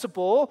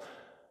principle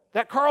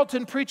that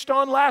Carlton preached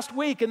on last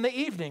week in the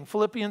evening,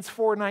 Philippians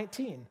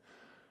 4:19.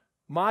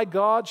 My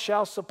God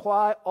shall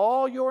supply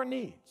all your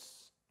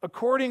needs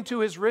according to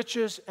his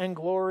riches and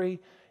glory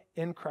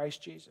in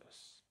Christ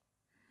Jesus.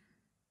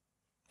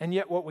 And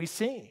yet what we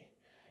see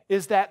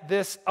is that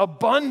this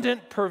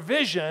abundant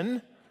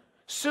provision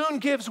soon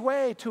gives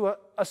way to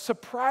a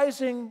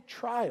surprising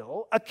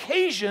trial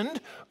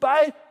occasioned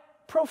by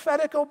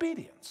prophetic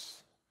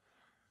obedience.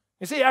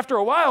 You see, after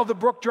a while, the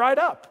brook dried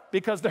up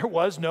because there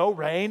was no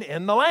rain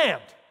in the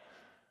land.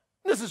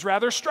 This is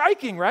rather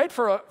striking, right,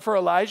 for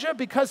Elijah,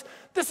 because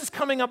this is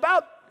coming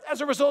about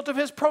as a result of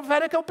his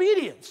prophetic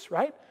obedience,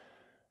 right?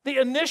 The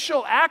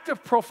initial act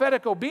of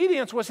prophetic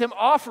obedience was him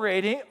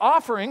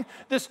offering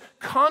this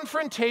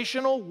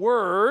confrontational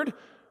word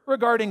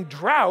regarding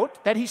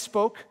drought that he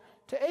spoke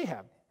to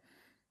Ahab.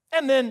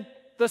 And then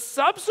the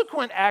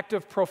subsequent act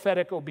of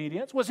prophetic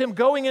obedience was him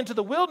going into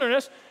the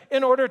wilderness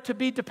in order to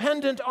be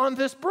dependent on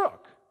this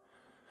brook.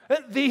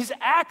 These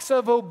acts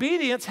of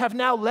obedience have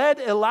now led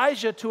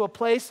Elijah to a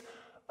place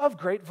of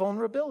great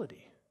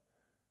vulnerability.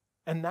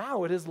 And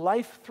now it is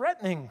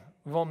life-threatening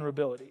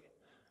vulnerability.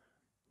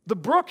 The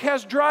brook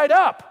has dried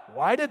up.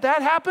 Why did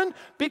that happen?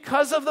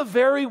 Because of the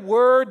very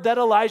word that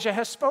Elijah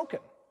has spoken.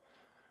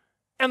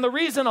 And the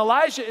reason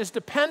Elijah is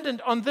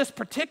dependent on this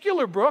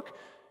particular brook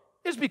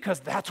is because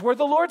that's where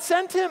the Lord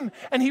sent him,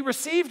 and he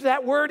received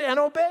that word and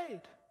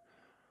obeyed.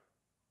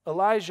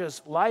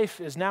 Elijah's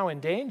life is now in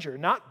danger,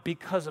 not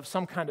because of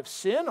some kind of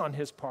sin on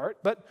his part,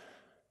 but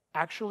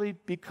actually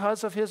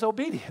because of his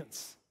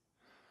obedience.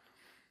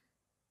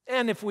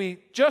 And if we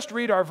just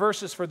read our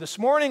verses for this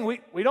morning,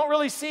 we don't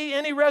really see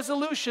any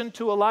resolution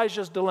to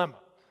Elijah's dilemma.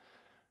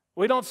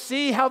 We don't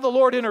see how the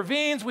Lord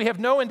intervenes. We have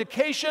no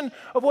indication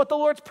of what the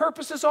Lord's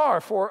purposes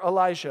are for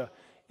Elijah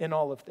in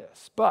all of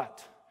this.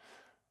 But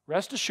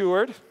rest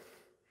assured,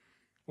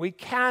 we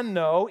can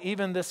know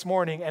even this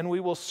morning, and we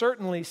will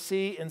certainly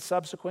see in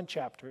subsequent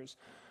chapters,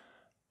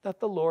 that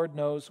the Lord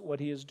knows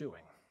what he is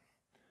doing.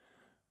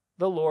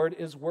 The Lord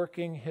is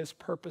working his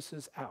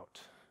purposes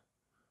out,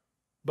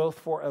 both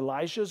for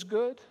Elijah's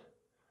good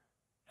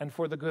and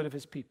for the good of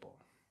his people.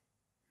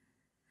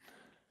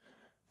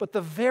 But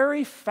the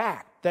very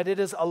fact that it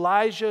is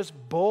Elijah's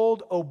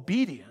bold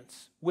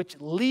obedience which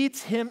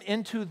leads him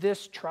into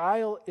this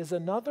trial is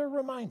another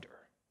reminder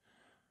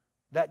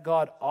that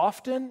God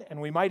often, and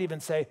we might even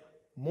say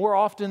more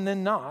often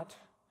than not,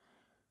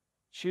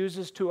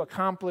 chooses to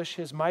accomplish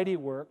his mighty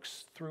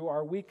works through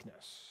our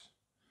weakness,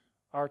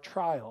 our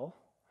trial,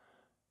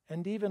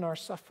 and even our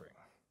suffering.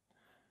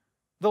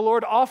 The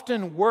Lord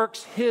often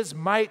works his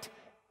might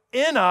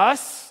in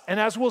us, and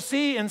as we'll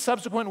see in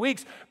subsequent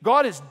weeks,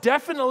 God is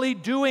definitely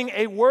doing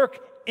a work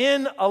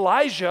in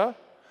Elijah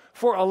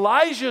for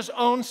Elijah's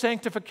own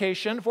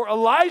sanctification, for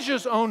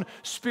Elijah's own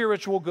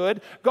spiritual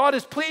good. God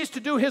is pleased to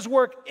do his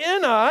work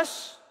in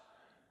us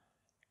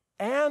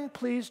and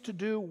pleased to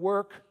do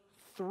work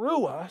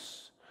through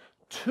us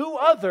to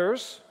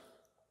others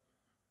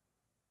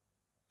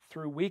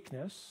through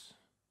weakness,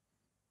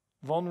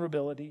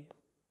 vulnerability,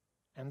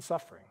 and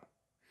suffering.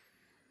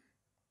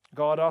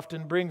 God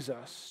often brings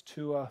us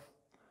to a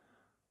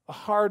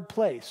hard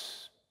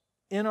place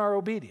in our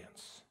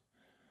obedience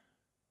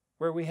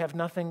where we have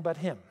nothing but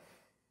him.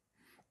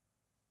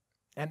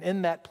 And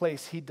in that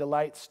place, he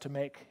delights to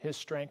make his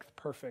strength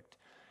perfect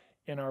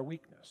in our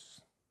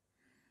weakness.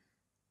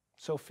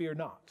 So fear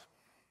not.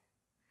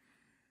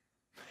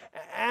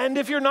 And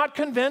if you're not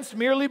convinced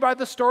merely by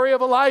the story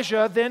of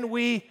Elijah, then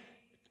we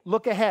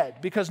look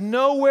ahead, because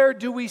nowhere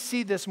do we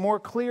see this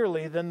more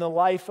clearly than the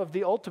life of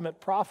the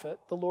ultimate prophet,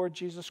 the Lord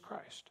Jesus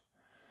Christ.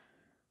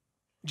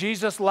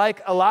 Jesus,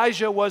 like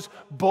Elijah, was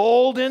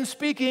bold in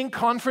speaking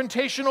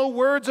confrontational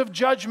words of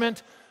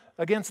judgment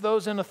against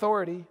those in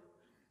authority,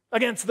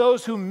 against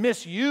those who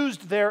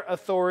misused their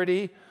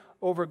authority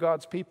over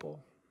God's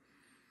people.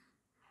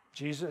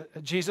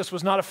 Jesus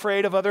was not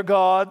afraid of other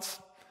gods.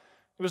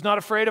 He was not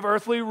afraid of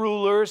earthly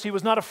rulers. He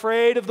was not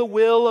afraid of the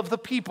will of the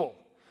people.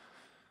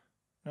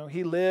 No,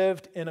 he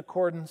lived in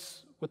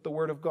accordance with the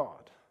Word of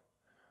God,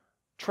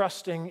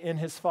 trusting in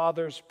his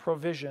Father's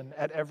provision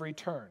at every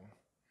turn,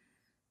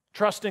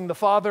 trusting the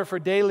Father for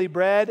daily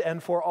bread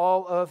and for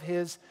all of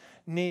his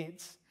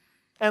needs.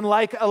 And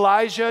like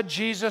Elijah,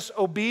 Jesus'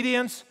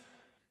 obedience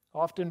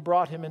often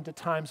brought him into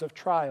times of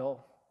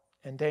trial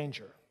and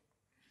danger.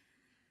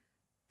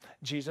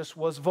 Jesus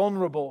was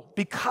vulnerable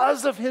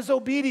because of his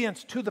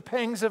obedience to the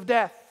pangs of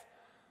death.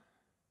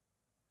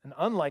 And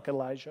unlike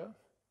Elijah,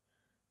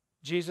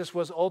 Jesus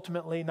was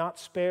ultimately not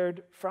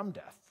spared from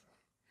death.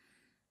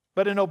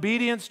 But in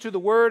obedience to the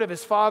word of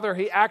his Father,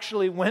 he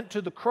actually went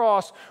to the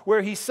cross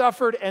where he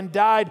suffered and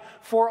died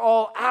for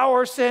all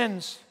our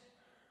sins.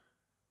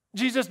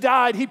 Jesus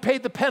died. He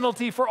paid the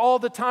penalty for all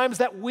the times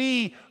that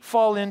we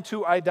fall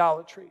into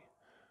idolatry,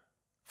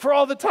 for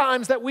all the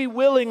times that we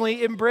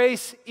willingly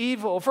embrace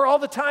evil, for all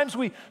the times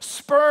we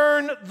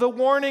spurn the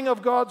warning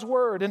of God's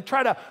word and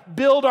try to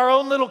build our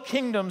own little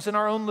kingdoms in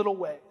our own little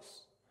ways.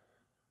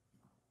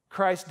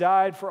 Christ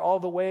died for all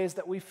the ways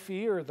that we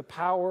fear the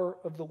power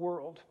of the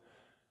world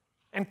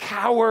and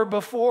cower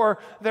before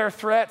their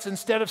threats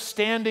instead of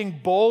standing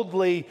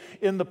boldly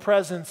in the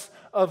presence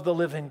of the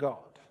living God.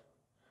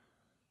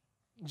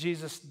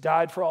 Jesus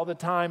died for all the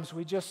times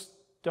we just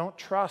don't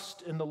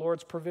trust in the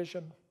Lord's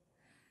provision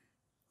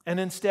and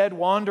instead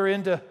wander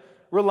into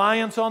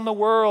reliance on the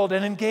world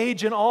and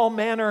engage in all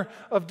manner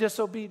of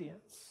disobedience.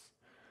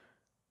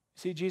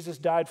 See, Jesus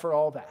died for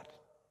all that.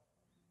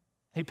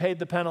 He paid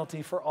the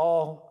penalty for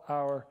all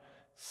our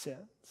sins.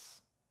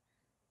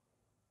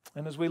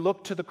 And as we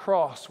look to the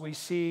cross, we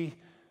see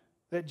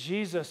that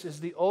Jesus is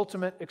the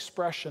ultimate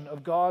expression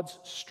of God's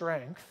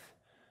strength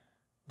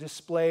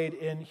displayed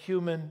in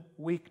human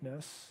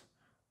weakness,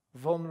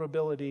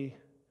 vulnerability,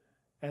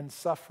 and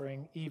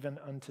suffering, even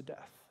unto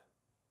death.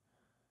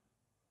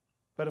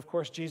 But of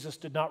course, Jesus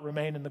did not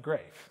remain in the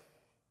grave.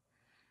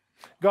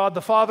 God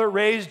the Father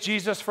raised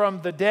Jesus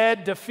from the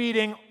dead,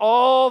 defeating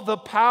all the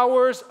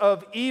powers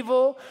of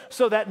evil,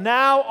 so that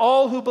now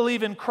all who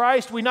believe in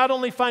Christ, we not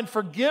only find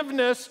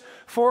forgiveness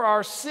for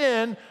our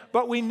sin,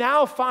 but we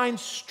now find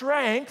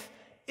strength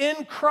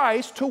in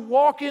Christ to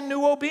walk in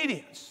new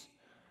obedience.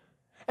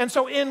 And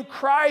so in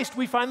Christ,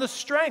 we find the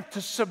strength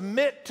to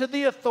submit to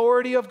the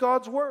authority of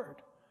God's word,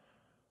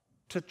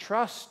 to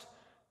trust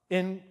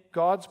in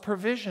God's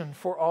provision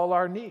for all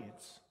our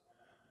needs,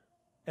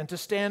 and to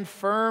stand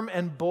firm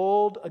and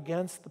bold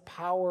against the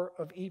power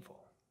of evil.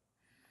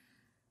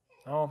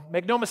 Oh,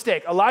 make no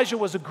mistake, Elijah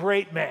was a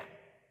great man.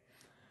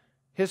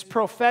 His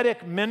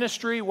prophetic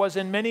ministry was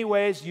in many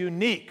ways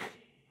unique.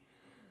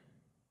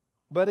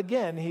 But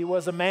again, he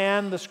was a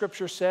man, the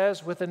scripture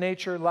says, with a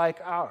nature like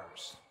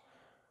ours,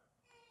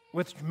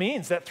 which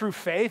means that through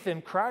faith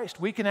in Christ,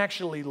 we can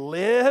actually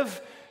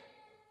live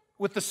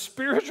with the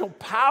spiritual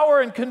power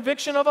and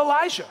conviction of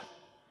Elijah.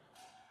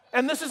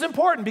 And this is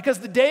important because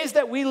the days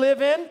that we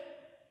live in,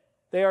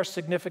 they are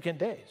significant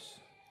days.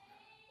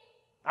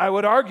 I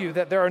would argue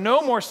that there are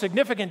no more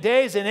significant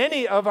days in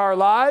any of our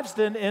lives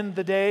than in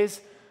the days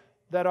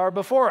that are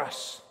before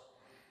us.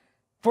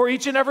 For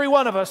each and every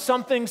one of us,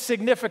 something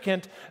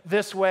significant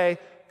this way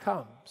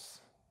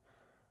comes.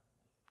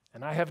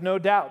 And I have no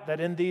doubt that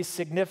in these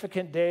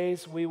significant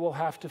days, we will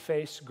have to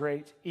face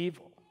great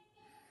evil.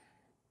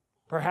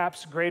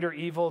 Perhaps greater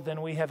evil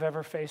than we have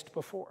ever faced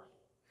before.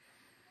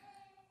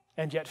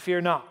 And yet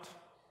fear not,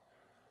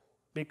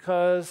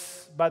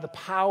 because by the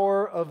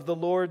power of the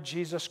Lord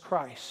Jesus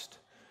Christ,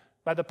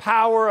 by the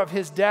power of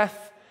his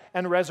death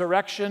and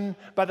resurrection,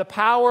 by the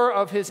power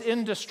of his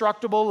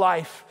indestructible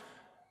life,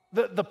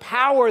 the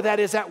power that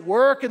is at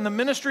work in the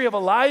ministry of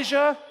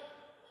Elijah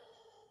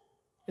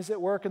is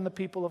at work in the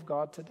people of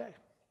God today.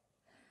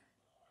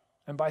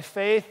 And by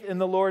faith in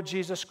the Lord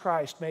Jesus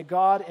Christ, may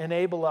God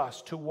enable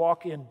us to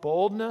walk in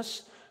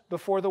boldness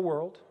before the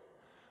world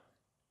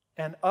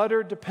and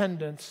utter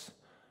dependence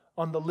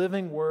on the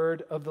living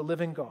word of the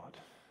living God.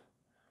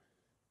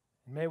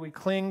 May we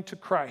cling to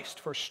Christ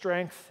for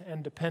strength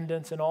and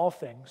dependence in all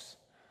things,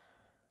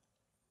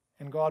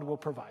 and God will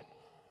provide.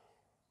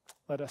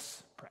 Let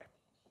us pray.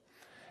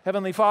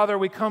 Heavenly Father,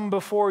 we come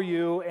before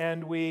you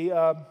and we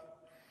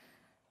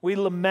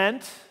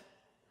lament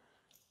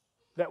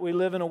that we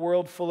live in a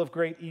world full of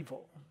great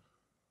evil.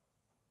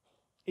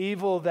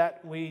 Evil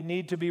that we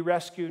need to be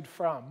rescued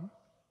from.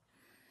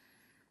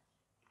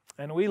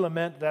 And we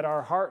lament that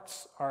our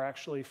hearts are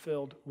actually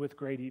filled with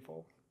great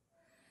evil.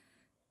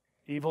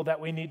 Evil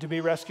that we need to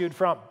be rescued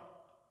from.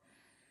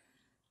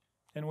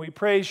 And we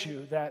praise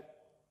you that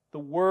the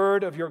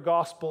word of your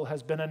gospel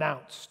has been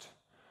announced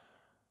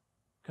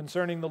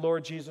concerning the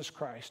Lord Jesus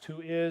Christ,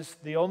 who is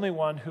the only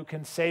one who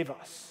can save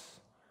us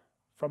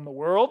from the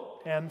world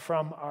and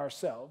from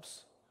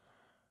ourselves.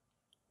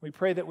 We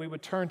pray that we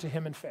would turn to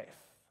him in faith,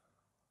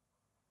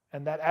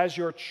 and that as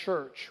your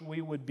church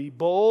we would be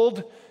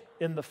bold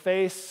in the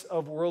face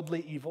of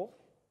worldly evil,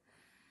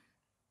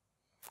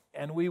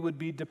 and we would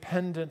be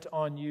dependent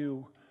on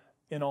you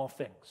in all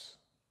things.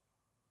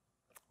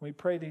 We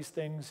pray these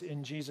things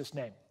in Jesus'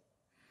 name.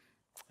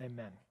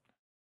 Amen.